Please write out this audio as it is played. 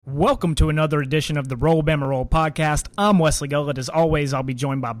Welcome to another edition of the Roll Bama Roll podcast. I'm Wesley Gullett. As always, I'll be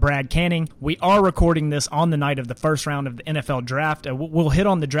joined by Brad Canning. We are recording this on the night of the first round of the NFL draft. We'll hit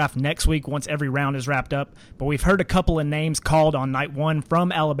on the draft next week once every round is wrapped up, but we've heard a couple of names called on night one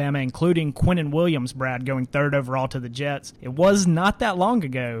from Alabama, including Quinnen Williams, Brad, going third overall to the Jets. It was not that long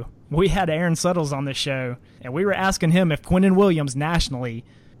ago. We had Aaron Suttles on the show, and we were asking him if Quinnen Williams nationally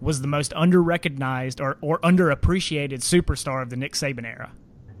was the most under-recognized or underappreciated superstar of the Nick Saban era.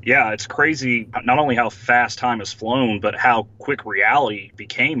 Yeah, it's crazy not only how fast time has flown, but how quick reality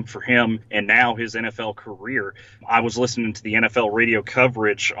became for him and now his NFL career. I was listening to the NFL radio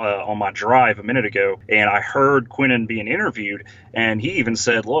coverage on my drive a minute ago, and I heard Quinnen being interviewed, and he even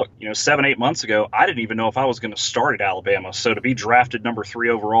said, look, 7-8 months ago, I didn't even know if I was going to start at Alabama. So to be drafted number 3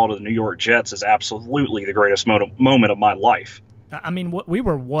 overall to the New York Jets is absolutely the greatest moment of my life. I mean, we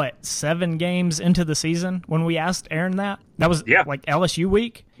were, 7 games into the season when we asked Aaron that? That was like LSU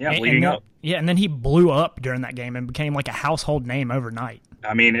week? Yeah, leading up. Yeah, and then he blew up during that game and became like a household name overnight.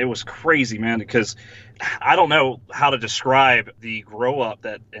 I mean, it was crazy, man, because I don't know how to describe the grow-up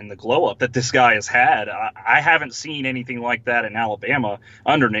and the glow-up that this guy has had. I haven't seen anything like that in Alabama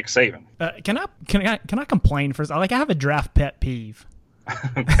under Nick Saban. Can I complain first? I have a draft pet peeve.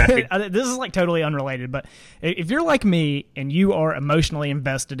 Okay. This is totally unrelated, but if you're like me and you are emotionally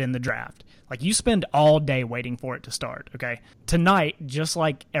invested in the draft, you spend all day waiting for it to start, okay? Tonight, just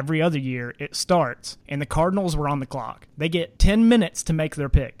like every other year, it starts, and the Cardinals were on the clock. They get 10 minutes to make their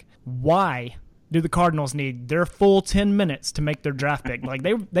pick. Why do the Cardinals need their full 10 minutes to make their draft pick?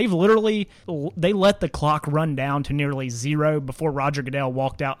 They've literally let the clock run down to nearly 0 before Roger Goodell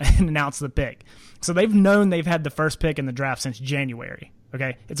walked out and announced the pick. So they've known they've had the first pick in the draft since January.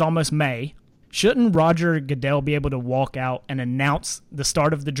 Okay, it's almost May. Shouldn't Roger Goodell be able to walk out and announce the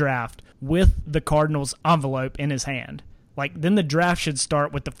start of the draft with the Cardinals envelope in his hand? Then the draft should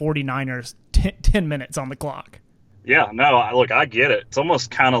start with the 49ers 10 minutes on the clock. Yeah, no, I get it. It's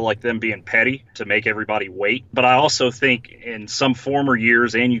almost kind of like them being petty to make everybody wait. But I also think in some former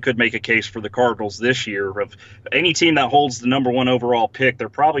years, and you could make a case for the Cardinals this year, of any team that holds the number 1 overall pick, they're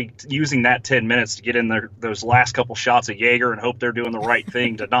probably using that 10 minutes to get in those last couple shots of Jaeger and hope they're doing the right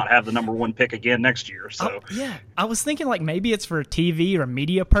thing to not have the number 1 pick again next year. So yeah, I was thinking maybe it's for TV or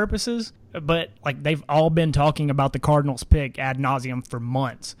media purposes, but they've all been talking about the Cardinals pick ad nauseum for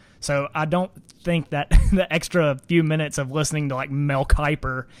months. So I don't think that the extra few minutes of listening to Mel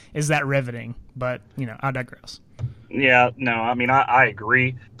Kiper is that riveting, but I digress. Yeah, no, I mean, I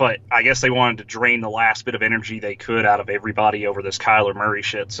agree, but I guess they wanted to drain the last bit of energy they could out of everybody over this Kyler Murray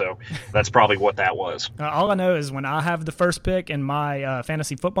shit, so that's probably what that was. All I know is when I have the first pick in my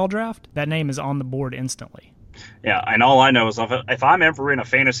fantasy football draft, that name is on the board instantly. Yeah, and all I know is if I'm ever in a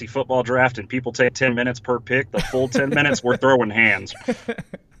fantasy football draft and people take 10 minutes per pick, the full 10 minutes, we're throwing hands.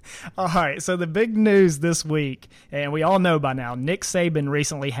 All right, so the big news this week, and we all know by now, Nick Saban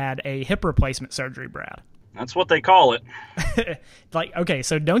recently had a hip replacement surgery, Brad. That's what they call it. Okay,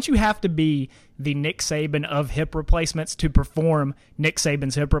 so don't you have to be the Nick Saban of hip replacements to perform Nick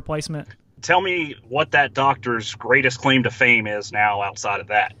Saban's hip replacement? Tell me what that doctor's greatest claim to fame is now outside of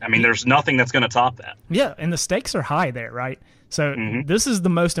that. I mean, there's nothing that's going to top that. Yeah, and the stakes are high there, right? So This is the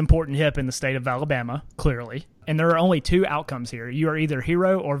most important hip in the state of Alabama, clearly. And there are only 2 outcomes here. You are either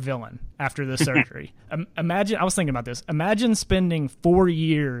hero or villain after this surgery. Imagine, I was thinking about this. Imagine spending 4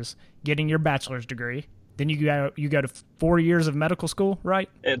 years getting your bachelor's degree. Then you go to 4 years of medical school, right?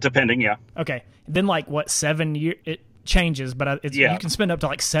 Depending, yeah. Okay. Then 7 years? It changes, but you can spend up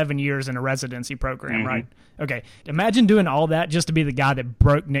to 7 years in a residency program, right? Okay. Imagine doing all that just to be the guy that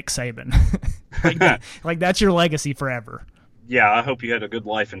broke Nick Saban. That's your legacy forever. Yeah, I hope you had a good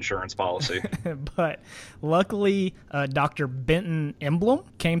life insurance policy. But luckily, Dr. Benton Emblem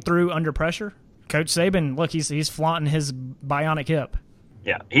came through under pressure. Coach Saban, look, he's flaunting his bionic hip.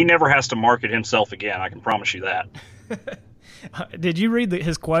 Yeah, he never has to market himself again, I can promise you that. Did you read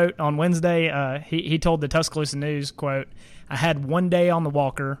his quote on Wednesday? He told the Tuscaloosa News, quote, "I had 1 day on the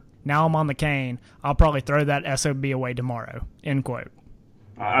walker, now I'm on the cane. I'll probably throw that SOB away tomorrow," end quote.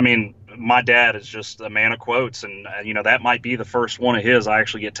 I mean, my dad is just a man of quotes, and that might be the first one of his I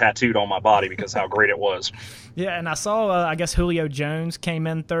actually get tattooed on my body because how great it was. Yeah, and I saw, I guess Julio Jones came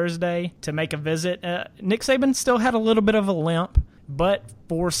in Thursday to make a visit. Nick Saban still had a little bit of a limp, but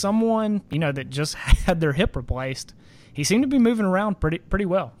for someone, that just had their hip replaced, he seemed to be moving around pretty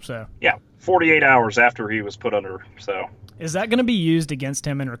well. So yeah, 48 hours after he was put under. So is that going to be used against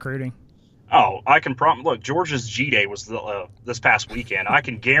him in recruiting? Oh, I can look. Georgia's G-Day was this past weekend. I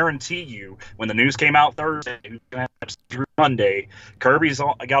can guarantee you, when the news came out Thursday, who's going to have through Monday,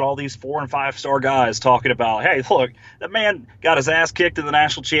 got all these 4- and 5-star guys talking about, hey, look, that man got his ass kicked in the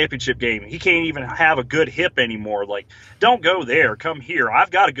national championship game. He can't even have a good hip anymore. Like, don't go there. Come here.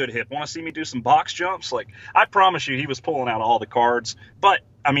 I've got a good hip. Want to see me do some box jumps? Like, I promise you, he was pulling out all the cards. But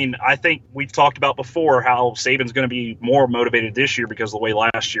I mean, I think we've talked about before how Saban's going to be more motivated this year because of the way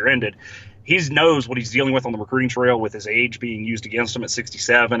last year ended. He knows what he's dealing with on the recruiting trail with his age being used against him at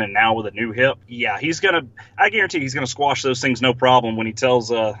 67 and now with a new hip. Yeah, I guarantee he's going to squash those things no problem when he tells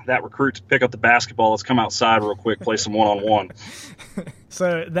that recruit to pick up the basketball. Let's come outside real quick, play some one-on-one.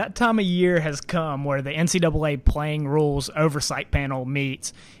 So that time of year has come where the NCAA playing rules oversight panel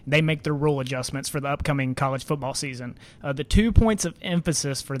meets. They make their rule adjustments for the upcoming college football season. The 2 points of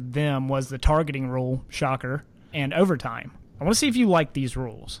emphasis for them was the targeting rule, shocker, and overtime. I want to see if you like these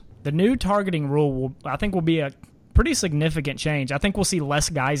rules. The new targeting rule, I think, will be a pretty significant change. I think we'll see less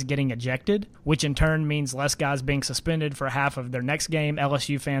guys getting ejected, which in turn means less guys being suspended for half of their next game.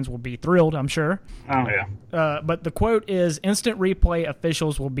 LSU fans will be thrilled, I'm sure. Oh, yeah. But the quote is, instant replay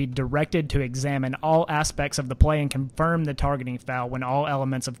officials will be directed to examine all aspects of the play and confirm the targeting foul when all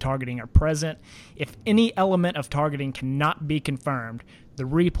elements of targeting are present. If any element of targeting cannot be confirmed, the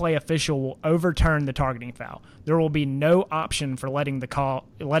replay official will overturn the targeting foul. There will be no option for letting the call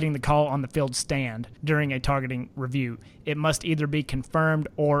on the field stand during a targeting review. It must either be confirmed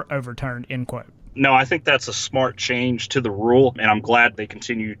or overturned, end quote. No, I think that's a smart change to the rule, and I'm glad they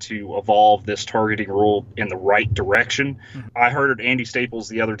continue to evolve this targeting rule in the right direction. Mm-hmm. I heard Andy Staples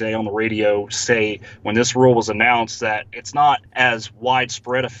the other day on the radio say when this rule was announced that it's not as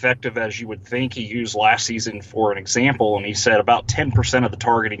widespread effective as you would think. He used last season for an example, and he said about 10% of the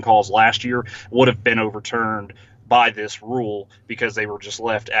targeting calls last year would have been overturned by this rule because they were just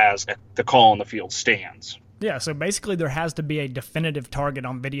left as the call on the field stands. Yeah, so basically there has to be a definitive target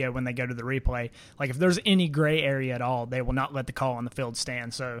on video when they go to the replay. Like if there's any gray area at all, they will not let the call on the field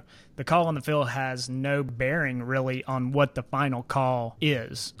stand. So the call on the field has no bearing really on what the final call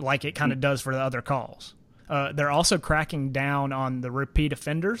is, like it kind of does for the other calls. They're also cracking down on the repeat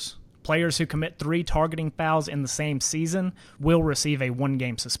offenders. Players who commit 3 targeting fouls in the same season will receive a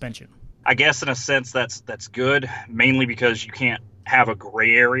 1-game suspension. I guess in a sense that's good, mainly because you can't have a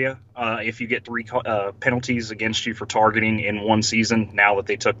gray area if you get 3 penalties against you for targeting in one season, now that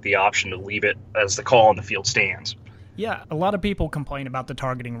they took the option to leave it as the call on the field stands. Yeah, a lot of people complain about the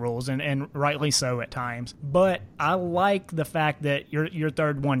targeting rules, and rightly so at times. But I like the fact that your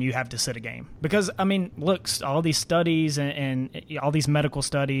third one, you have to sit a game. Because, I mean, look, all these studies and all these medical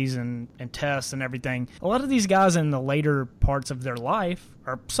studies and tests and everything, a lot of these guys in the later parts of their life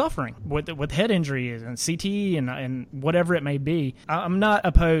are suffering with head injuries and CTE and whatever it may be. I'm not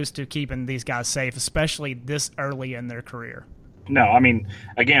opposed to keeping these guys safe, especially this early in their career. No, I mean,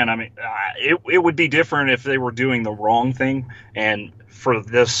 again, it would be different if they were doing the wrong thing. And for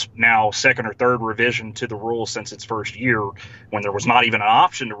this now second or third revision to the rule since its first year, when there was not even an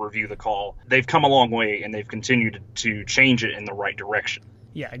option to review the call, they've come a long way and they've continued to change it in the right direction.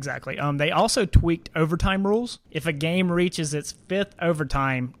 Yeah, exactly. They also tweaked overtime rules. If a game reaches its 5th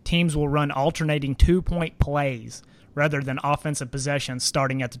overtime, teams will run alternating 2-point plays rather than offensive possessions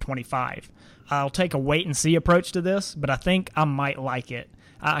starting at the 25. I'll take a wait-and-see approach to this, but I think I might like it.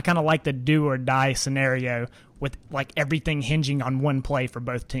 I kind of like the do-or-die scenario with like everything hinging on one play for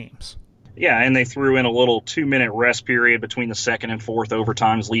both teams. Yeah, and they threw in a little 2-minute rest period between the 2nd and 4th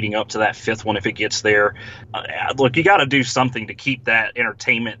overtimes leading up to that 5th one if it gets there. Look, you got to do something to keep that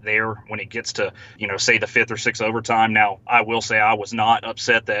entertainment there when it gets to, say the 5th or 6th overtime. Now, I will say I was not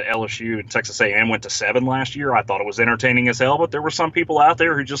upset that LSU and Texas A&M went to 7 last year. I thought it was entertaining as hell, but there were some people out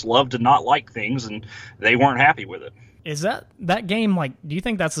there who just loved to not like things, and they weren't happy with it. Is that game, like, do you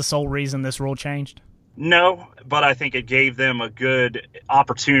think that's the sole reason this rule changed? No, but I think it gave them a good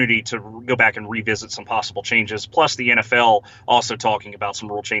opportunity to go back and revisit some possible changes. Plus, the NFL also talking about some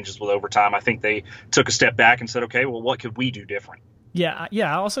rule changes with overtime. I think they took a step back and said, okay, well, what could we do different? Yeah.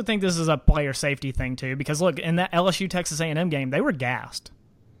 I also think this is a player safety thing, too, because, look, in that LSU-Texas A&M game, they were gassed.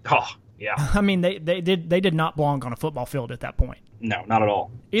 Oh, yeah. I mean, they did not belong on a football field at that point. No, not at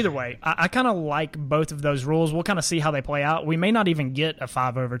all. Either way, I kind of like both of those rules. We'll kind of see how they play out. We may not even get a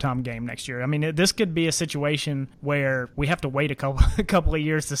 5 overtime game next year. I mean, this could be a situation where we have to wait a couple of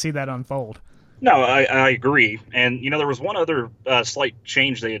years to see that unfold. No, I agree. And, there was one other slight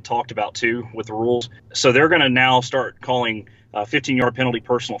change they had talked about, too, with the rules. So they're going to now start calling 15-yard penalty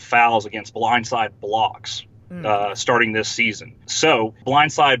personal fouls against blindside blocks. starting this season. So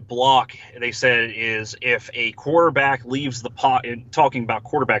blindside block, they said, is if a quarterback leaves the pocket, talking about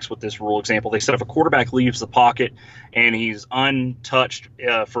quarterbacks with this rule example, they said if a quarterback leaves the pocket and he's untouched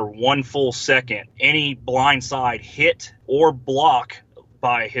for 1 full second, any blindside hit or block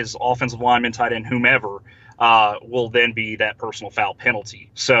by his offensive lineman, tight end, whomever, will then be that personal foul penalty.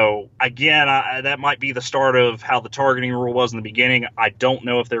 So again, that might be the start of how the targeting rule was in the beginning. I don't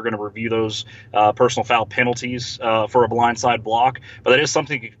know if they're going to review those personal foul penalties for a blindside block, but that is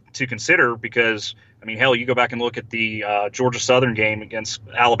something to consider because, I mean, hell, you go back and look at the Georgia Southern game against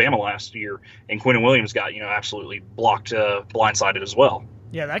Alabama last year, and Quentin Williams got, absolutely blocked, blindsided as well.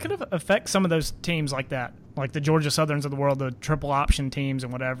 Yeah, that could affect some of those teams like that, like the Georgia Southerns of the world, the triple option teams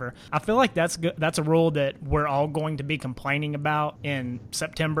and whatever. I feel like that's good. That's a rule that we're all going to be complaining about in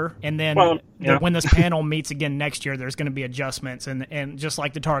September. And then when this panel meets again next year, there's going to be adjustments. And just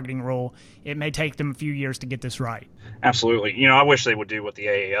like the targeting rule, it may take them a few years to get this right. Absolutely. I wish they would do what the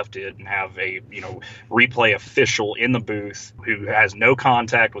AAF did and have a, replay official in the booth who has no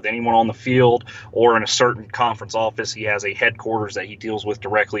contact with anyone on the field or in a certain conference office. He has a headquarters that he deals with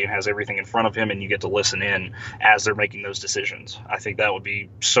directly and has everything in front of him, and you get to listen in as they're making those decisions. I think that would be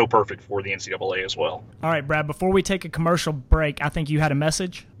so perfect for the NCAA as well. All right, Brad, before we take a commercial break, I think you had a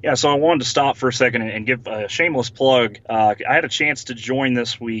message. Yeah, so I wanted to stop for a second and give a shameless plug. I had a chance to join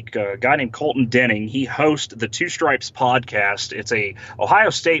this week a guy named Colton Denning. He hosts the Two Stripes podcast. It's a Ohio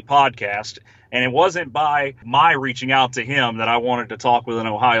State podcast. And it wasn't by my reaching out to him that I wanted to talk with an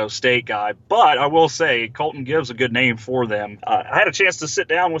Ohio State guy. But I will say Colton gives a good name for them. I had a chance to sit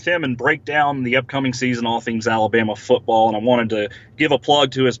down with him and break down the upcoming season, all things Alabama football. And I wanted to give a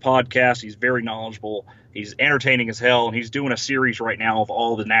plug to his podcast. He's very knowledgeable. He's entertaining as hell, and he's doing a series right now of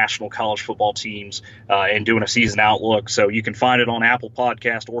all the national college football teams and doing a season outlook. So you can find it on Apple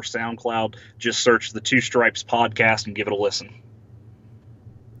Podcast or SoundCloud. Just search the Two Stripes podcast and give it a listen.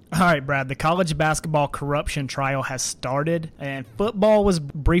 All right, Brad, the college basketball corruption trial has started, and football was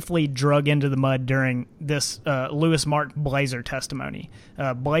briefly drug into the mud during this Louis Martin Blazer testimony.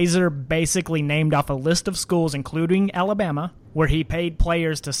 Blazer basically named off a list of schools, including Alabama, where he paid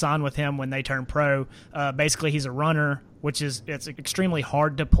players to sign with him when they turn pro. Basically, he's a runner, which is it's extremely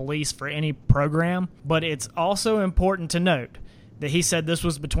hard to police for any program, but it's also important to note that he said this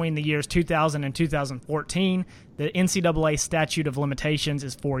was between the years 2000 and 2014. The NCAA statute of limitations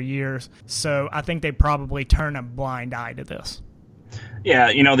is 4 years, so I think they probably turn a blind eye to this.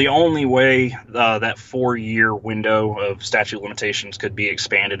 Yeah, the only way that 4-year window of statute of limitations could be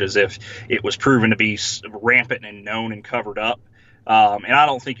expanded is if it was proven to be rampant and known and covered up. And I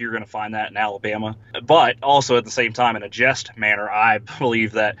don't think you're going to find that in Alabama. But also at the same time, in a jest manner, I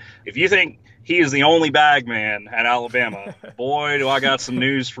believe that if you think he is the only bag man at Alabama, boy, do I got some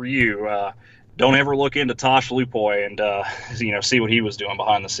news for you. Don't ever look into Tosh Lupoy and see what he was doing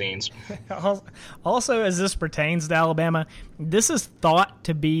behind the scenes. Also, as this pertains to Alabama, this is thought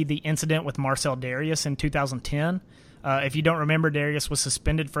to be the incident with Marcel Darius in 2010. If you don't remember, Darius was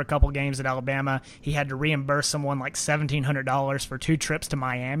suspended for a couple games at Alabama. He had to reimburse someone like $1,700 for 2 trips to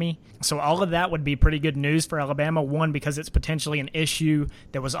Miami. So all of that would be pretty good news for Alabama. One, because it's potentially an issue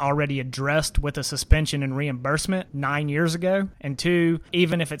that was already addressed with a suspension and reimbursement 9 years ago. And two,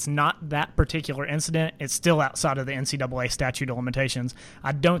 even if it's not that particular incident, it's still outside of the NCAA statute of limitations.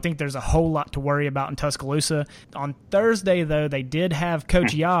 I don't think there's a whole lot to worry about in Tuscaloosa. On Thursday, though, they did have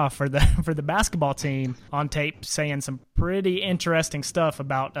Coach Ya for the basketball team on tape saying some pretty interesting stuff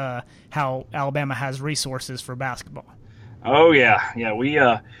about how Alabama has resources for basketball. Oh yeah. We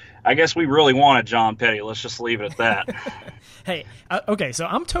I guess we really wanted John Petty. Let's just leave it at that. Hey, okay, so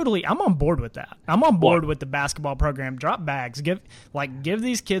I'm on board with that. I'm on board with the basketball program. Drop bags. Give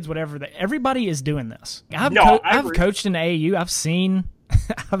these kids whatever. Everybody is doing this. I've coached in AAU.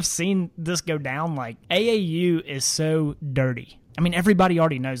 I've seen this go down. Like, AAU is so dirty. I mean, everybody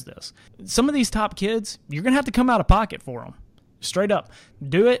already knows this. Some of these top kids, you're going to have to come out of pocket for them. Straight up.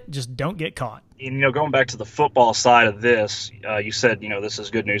 Do it. Just don't get caught. Going back to the football side of this, you said, this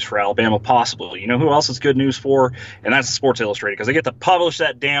is good news for Alabama, possibly. You know who else is good news for? And that's Sports Illustrated, because they get to publish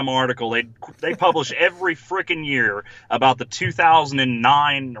that damn article. They publish every freaking year about the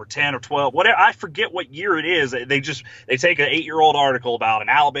 2009 or 10 or 12, whatever. I forget what year it is. They take an 8-year-old article about an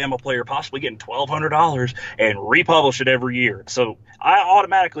Alabama player possibly getting $1,200 and republish it every year. So I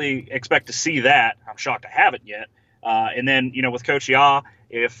automatically expect to see that. I'm shocked I haven't yet. And then, with Coach Ya,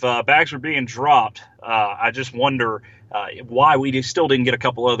 if bags are being dropped, I just wonder why we still didn't get a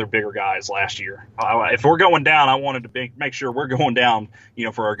couple other bigger guys last year. If we're going down, I wanted to make sure we're going down,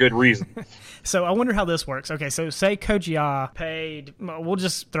 for a good reason. So I wonder how this works. Okay, so say Coach Ya paid, we'll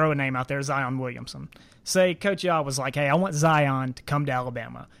just throw a name out there, Zion Williamson. Say Coach Ya was like, hey, I want Zion to come to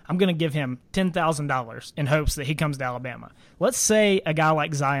Alabama. I'm going to give him $10,000 in hopes that he comes to Alabama. Let's say a guy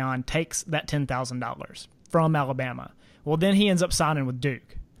like Zion takes that $10,000 from Alabama. Well, then he ends up signing with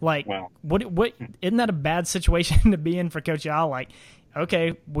Duke. Like, what? Isn't that a bad situation to be in for Coach Ya? Like,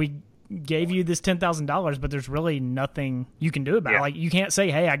 okay, we gave you this $10,000, but there's really nothing you can do about it. Like, you can't say,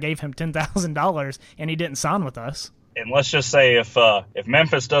 hey, I gave him $10,000 and he didn't sign with us. And let's just say if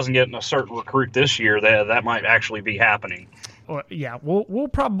Memphis doesn't get a certain recruit this year, that might actually be happening. Well, yeah, we'll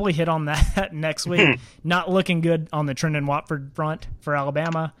probably hit on that next week. Not looking good on the Trendon Watford front for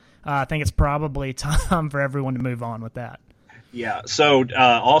Alabama. I think it's probably time for everyone to move on with that. Yeah. So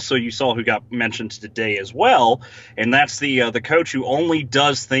also you saw who got mentioned today as well, and that's the coach who only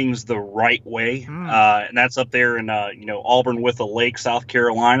does things the right way, and that's up there in Auburn with a Lake, South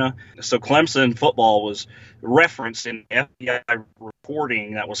Carolina. So Clemson football was referenced in FBI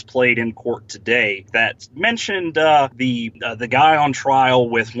reporting that was played in court today that mentioned the guy on trial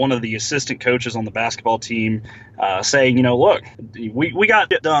with one of the assistant coaches on the basketball team saying, look, we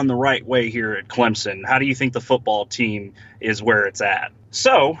got it done the right way here at Clemson. How do you think the football team is where it's at?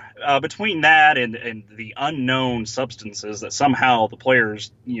 So between that and the unknown substances that somehow the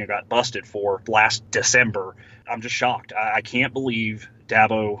players got busted for last December, I'm just shocked. I can't believe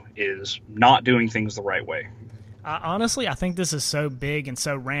Dabo is not doing things the right way. Honestly, I think this is so big and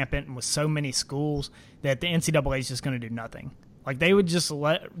so rampant and with so many schools that the NCAA is just going to do nothing. Like they would just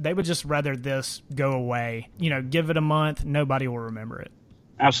rather this go away. Give it a month, nobody will remember it.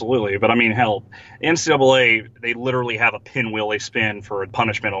 Absolutely. But I mean, hell, NCAA, they literally have a pinwheel they spin for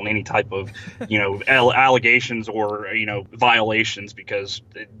punishment on any type of, allegations or, violations, because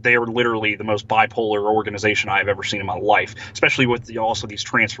they are literally the most bipolar organization I've ever seen in my life, especially with also these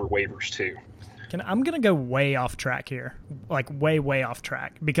transfer waivers too. I'm going to go way off track here, like way off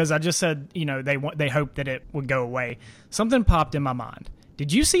track, because I just said, they hope that it would go away. Something popped in my mind.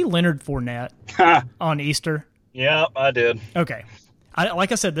 Did you see Leonard Fournette on Easter? Yeah, I did. Okay.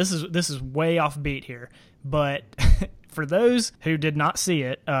 Like I said, this is way off beat here, but for those who did not see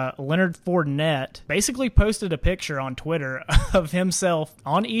it, Leonard Fournette basically posted a picture on Twitter of himself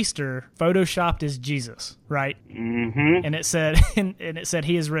on Easter, photoshopped as Jesus, right? Mm-hmm. And it said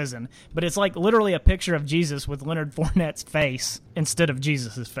he is risen, but it's like literally a picture of Jesus with Leonard Fournette's face instead of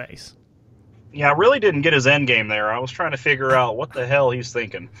Jesus's face. Yeah, I really didn't get his end game there. I was trying to figure out what the hell he's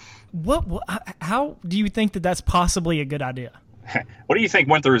thinking. How do you think that that's possibly a good idea? What do you think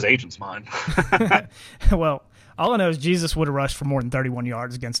went through his agent's mind? Well, all I know is Jesus would have rushed for more than 31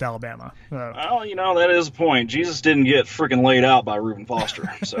 yards against Alabama. Well, that is a point. Jesus didn't get freaking laid out by Reuben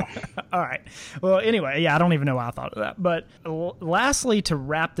Foster. So, all right. Well, anyway, yeah, I don't even know why I thought of that. But lastly, to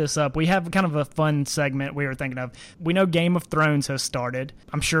wrap this up, we have kind of a fun segment we were thinking of. We know Game of Thrones has started.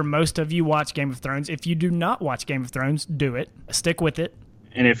 I'm sure most of you watch Game of Thrones. If you do not watch Game of Thrones, do it. Stick with it.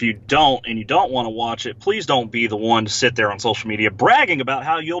 And if you don't want to watch it, please don't be the one to sit there on social media bragging about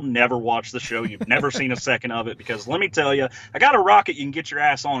how you'll never watch the show. You've never seen a second of it, because let me tell you, I got a rocket you can get your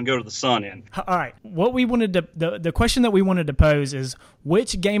ass on and go to the sun in. All right. What we wanted to the question that we wanted to pose is,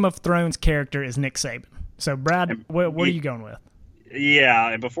 which Game of Thrones character is Nick Saban? So, Brad, what are you going with?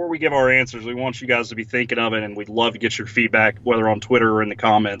 Yeah, and before we give our answers, we want you guys to be thinking of it, and we'd love to get your feedback, whether on Twitter or in the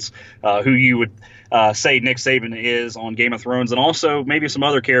comments, who you would say Nick Saban is on Game of Thrones, and also maybe some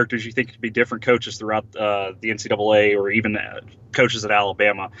other characters you think could be different coaches throughout the NCAA or even coaches at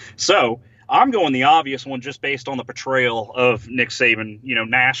Alabama. So I'm going the obvious one just based on the portrayal of Nick Saban,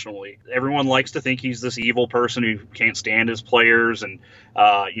 nationally. Everyone likes to think he's this evil person who can't stand his players and,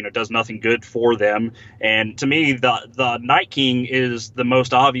 does nothing good for them. And to me, the Night King is the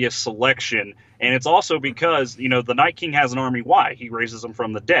most obvious selection. And it's also because, the Night King has an army. Why? He raises them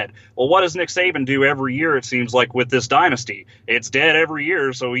from the dead. Well, what does Nick Saban do every year, it seems like, with this dynasty? It's dead every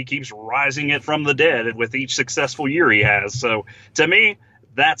year, so he keeps rising it from the dead with each successful year he has. So to me,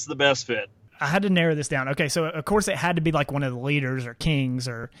 that's the best fit. I had to narrow this down. Okay, so of course it had to be like one of the leaders or kings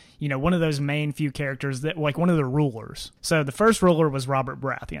or, one of those main few characters, that like one of the rulers. So the first ruler was Robert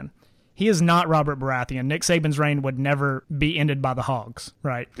Baratheon. He is not Robert Baratheon. Nick Saban's reign would never be ended by the Hogs,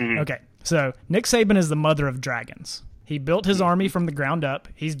 right? Mm-hmm. Okay, so Nick Saban is the mother of dragons. He built his army from the ground up.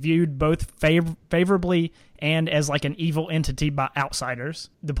 He's viewed both favorably and as like an evil entity by outsiders.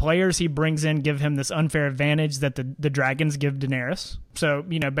 The players he brings in give him this unfair advantage that the dragons give Daenerys. So,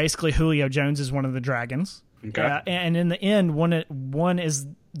 basically Julio Jones is one of the dragons. Okay. And in the end, one is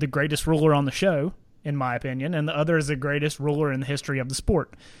the greatest ruler on the show, in my opinion, and the other is the greatest ruler in the history of the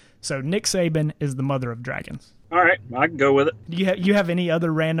sport. So Nick Saban is the mother of dragons. All right, I can go with it. Do you have any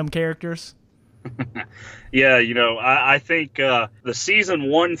other random characters? Yeah, I think the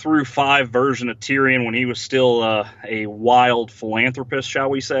season 1 through 5 version of Tyrion, when he was still a wild philanthropist, shall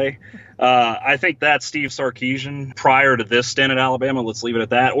we say, I think that's Steve Sarkisian prior to this stint at Alabama. Let's leave it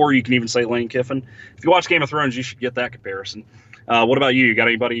at that. Or you can even say Lane Kiffin. If you watch Game of Thrones, you should get that comparison. What about you? You got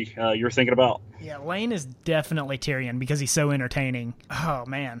anybody you're thinking about? Yeah, Lane is definitely Tyrion because he's so entertaining. Oh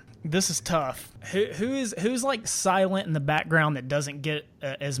man, this is tough. Who's like silent in the background that doesn't get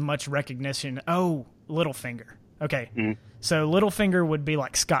as much recognition? Oh, Littlefinger. Okay, So Littlefinger would be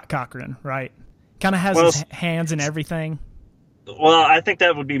like Scott Cochran, right? Kind of has his hands in everything. Well, I think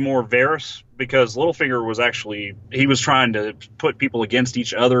that would be more Varys, because Littlefinger was he was trying to put people against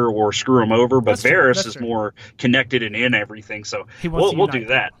each other or screw them over, but Varys is more connected and in everything. So we'll do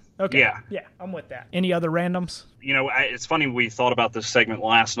that. Okay. Yeah, I'm with that. Any other randoms? It's funny we thought about this segment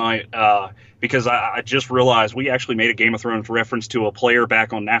last night because I just realized we actually made a Game of Thrones reference to a player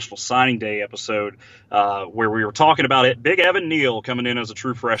back on National Signing Day episode where we were talking about it. Big Evan Neal coming in as a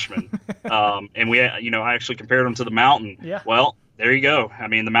true freshman, and I actually compared him to the Mountain. Yeah. Well, there you go. I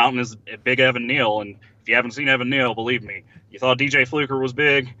mean, the Mountain is Big Evan Neal, and if you haven't seen Evan Neal, believe me, you thought DJ Fluker was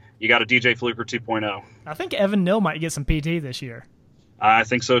big, you got a DJ Fluker 2.0. I think Evan Neal might get some PT this year. I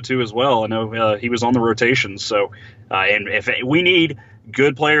think so too as well. I know he was on the rotation. So, and if we need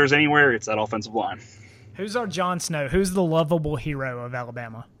good players anywhere, it's that offensive line. Who's our Jon Snow? Who's the lovable hero of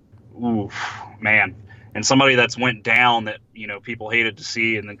Alabama? Ooh, man, and somebody that's went down that people hated to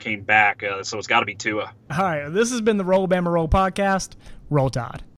see and then came back. So it's got to be Tua. All right, this has been the Roll Bama Roll podcast. Roll Tide.